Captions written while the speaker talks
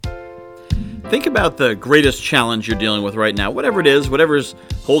Think about the greatest challenge you're dealing with right now. Whatever it is, whatever's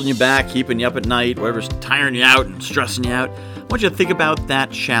holding you back, keeping you up at night, whatever's tiring you out and stressing you out. I want you to think about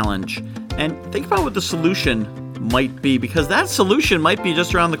that challenge and think about what the solution might be, because that solution might be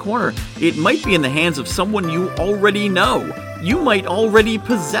just around the corner. It might be in the hands of someone you already know. You might already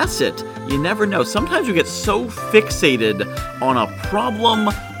possess it. You never know. Sometimes we get so fixated on a problem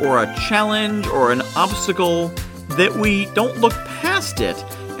or a challenge or an obstacle that we don't look past it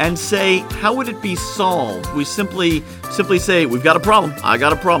and say, how would it be solved? We simply say, we've got a problem. I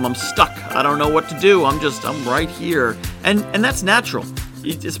got a problem. I'm stuck. I don't know what to do. I'm right here. And that's natural.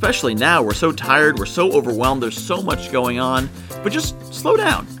 Especially now, we're so tired, we're so overwhelmed, there's so much going on. But just slow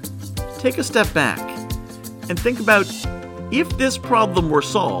down. Take a step back and think about, if this problem were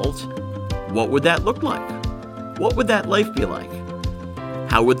solved, what would that look like? What would that life be like?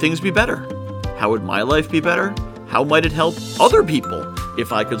 How would things be better? How would my life be better? How might it help other people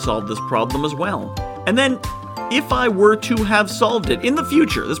if I could solve this problem as well? And then, if I were to have solved it in the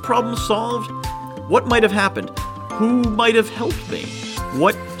future, this problem solved, what might have happened? Who might have helped me?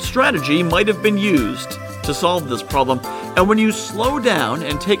 What strategy might have been used to solve this problem? And when you slow down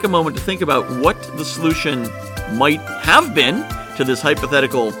and take a moment to think about what the solution might have been to this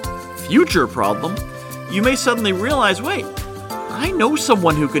hypothetical future problem, you may suddenly realize, wait, I know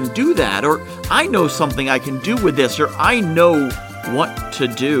someone who can do that, or I know something I can do with this, or I know what to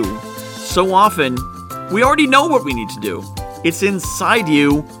do. So often, we already know what we need to do. It's inside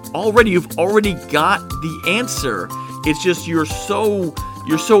you already. You've already got the answer. It's just you're so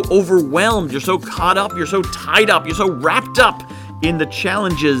overwhelmed, you're so caught up, you're so tied up, you're so wrapped up in the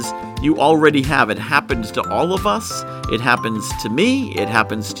challenges you already have. It happens to all of us. It happens to me. It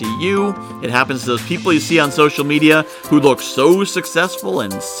happens to you. It happens to those people you see on social media who look so successful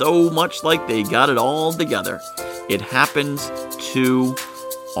and so much like they got it all together. It happens to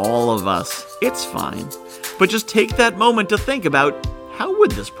all of us. It's fine. But just take that moment to think about, how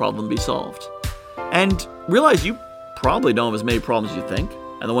would this problem be solved? And realize you probably don't have as many problems as you think,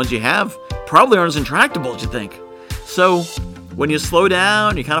 and the ones you have probably aren't as intractable as you think. So when you slow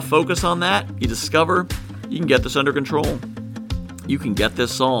down, you kind of focus on that, you discover you can get this under control. You can get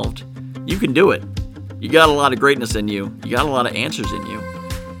this solved. You can do it. You got a lot of greatness in you. You got a lot of answers in you.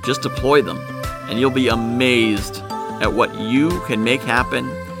 Just deploy them, and you'll be amazed at what you can make happen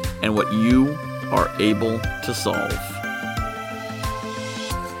and what you are able to solve.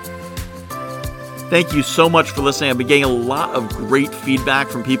 Thank you so much for listening. I've been getting a lot of great feedback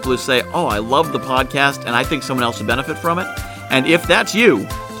from people who say, oh, I love the podcast and I think someone else would benefit from it. And if that's you,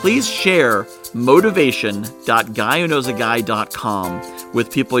 please share motivation.guywhoknowsaguy.com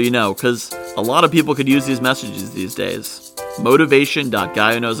with people you know, because a lot of people could use these messages these days.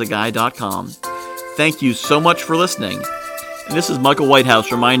 Motivation.guywhoknowsaguy.com. Thank you so much for listening. And this is Michael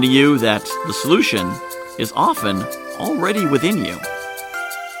Whitehouse reminding you that the solution is often already within you.